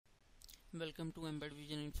Welcome to Embed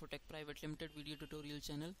Vision Infotech Private Limited video tutorial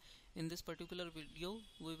channel. In this particular video,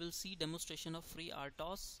 we will see demonstration of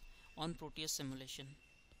FreeRTOS on Proteus simulation.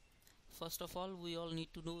 First of all, we all need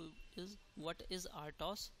to know is what is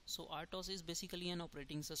RTOS. So RTOS is basically an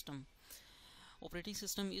operating system. Operating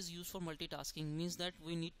system is used for multitasking, means that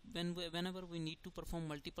whenever we need to perform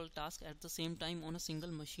multiple tasks at the same time on a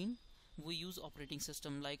single machine, we use operating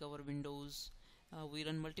system like our Windows. We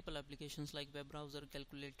run multiple applications like web browser,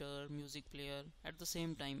 calculator, music player at the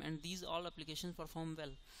same time, and these all applications perform well.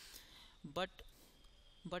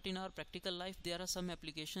 But in our practical life, there are some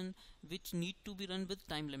applications which need to be run with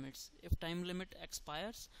time limits. If time limit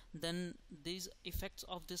expires, then these effects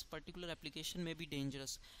of this particular application may be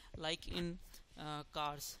dangerous. Like in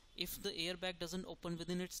cars, if the airbag doesn't open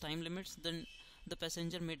within its time limits, then the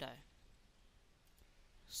passenger may die.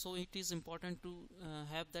 So it is important to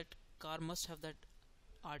have that car must have that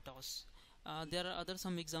RTOS. There are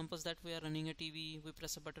some examples that we are running a TV, we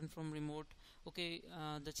press a button from remote,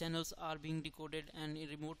 the channels are being decoded and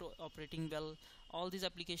remote operating well. All these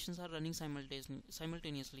applications are running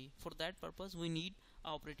simultaneously. For that purpose, we need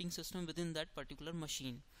an operating system within that particular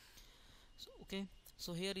machine.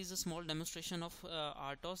 So here is a small demonstration of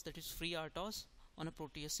RTOS, that is FreeRTOS on a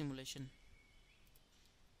Proteus simulation.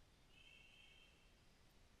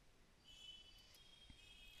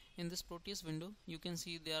 In this Proteus window, you can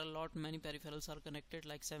see there are many peripherals are connected,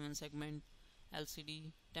 like 7-segment,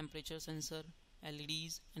 LCD, temperature sensor,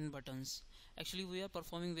 LEDs and buttons. Actually, we are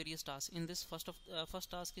performing various tasks. In this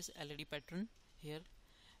first task is LED pattern here,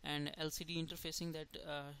 and LCD interfacing, that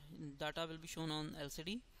data will be shown on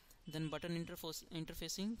LCD. Then button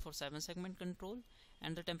interfacing for 7-segment control,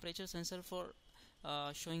 and the temperature sensor for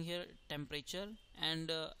showing here temperature,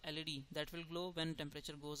 and LED that will glow when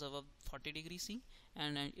temperature goes above 40 degrees C,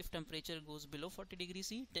 and if temperature goes below 40 degrees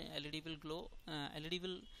C, the LED will glow. LED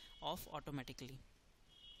will off automatically.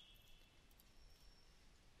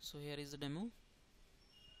 So here is the demo.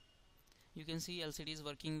 You can see LCD is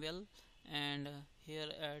working well, and here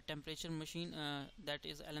temperature machine, that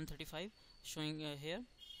is LM35 showing here.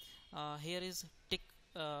 Here is tick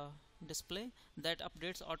display that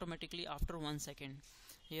updates automatically after 1 second.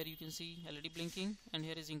 Here you can see LED blinking, and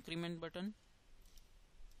here is increment button.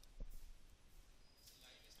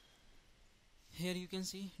 Here you can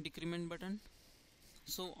see decrement button.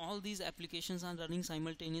 So all these applications are running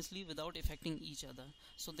simultaneously without affecting each other.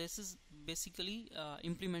 So this is basically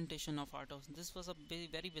implementation of RTOS. This was a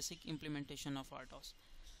very basic implementation of RTOS.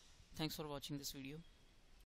 Thanks for watching this video.